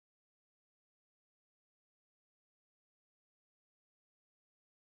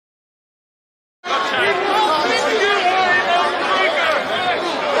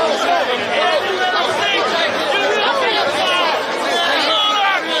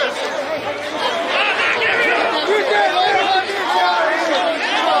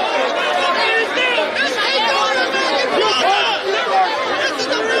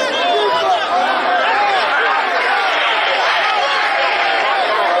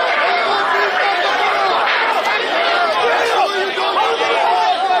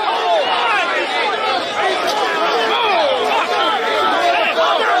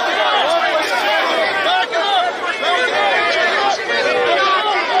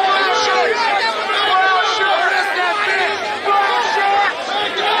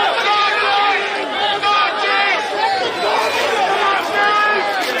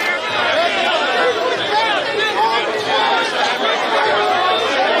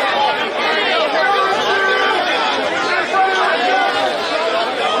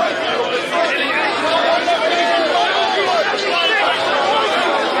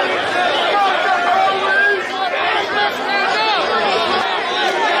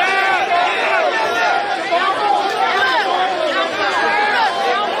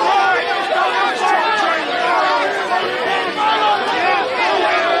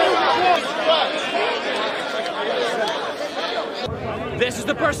This is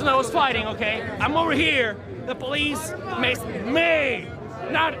the person I was fighting, okay? I'm over here. The police makes me,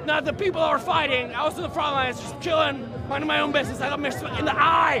 not the people that were fighting. I was in the front lines, just chilling, minding my own business. I got missed in the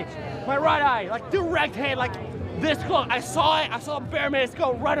eye, my right eye, like direct hit, like this close. I saw it. I saw a bear mace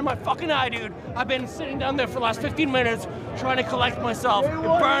go right in my fucking eye, dude. I've been sitting down there for the last 15 minutes trying to collect myself. It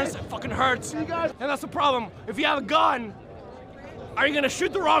burns, it fucking hurts. And that's the problem. If you have a gun, are you gonna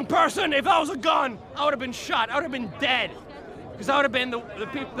shoot the wrong person? If that was a gun, I would have been shot. I would have been dead. Because I would have been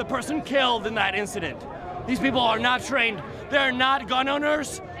the person killed in that incident. These people are not trained. They're not gun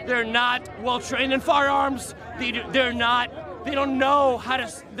owners. They're not well trained in firearms. They don't know how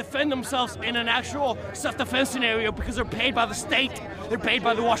to defend themselves in an actual self-defense scenario because they're paid by the state. They're paid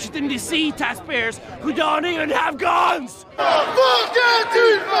by the Washington, D.C. taxpayers who don't even have guns. Fuck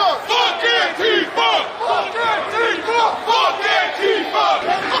Antifa! Fuck Antifa! Fuck Antifa! Fuck Antifa!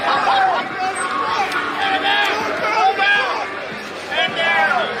 Stand down! Stand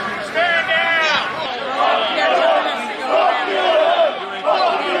down! Stand down!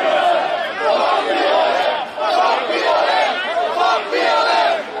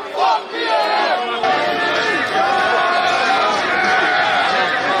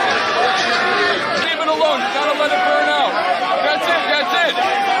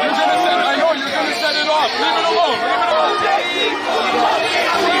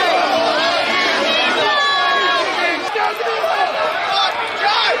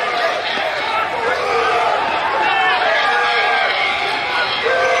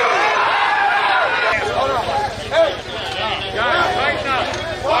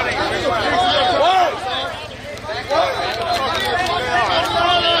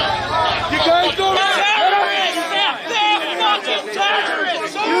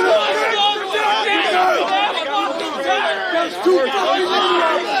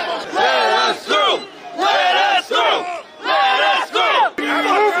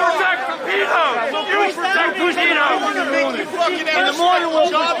 In the morning we'll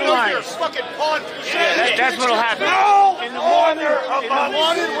be flying. That's what'll happen. No! In the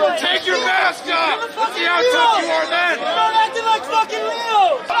morning we'll take your mask off. Let's see how tough you are then. You're not acting like fucking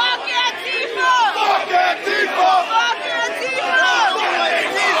Leos. Fuck Antifa! Fuck Antifa! Fuck Antifa!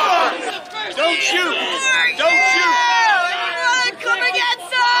 Don't shoot. Don't shoot. Come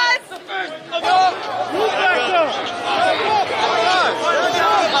against us! Move back up.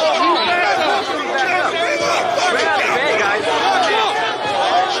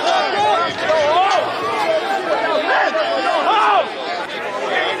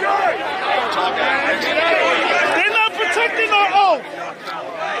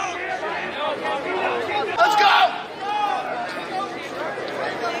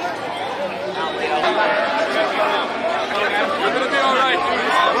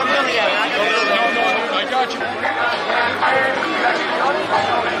 I got you.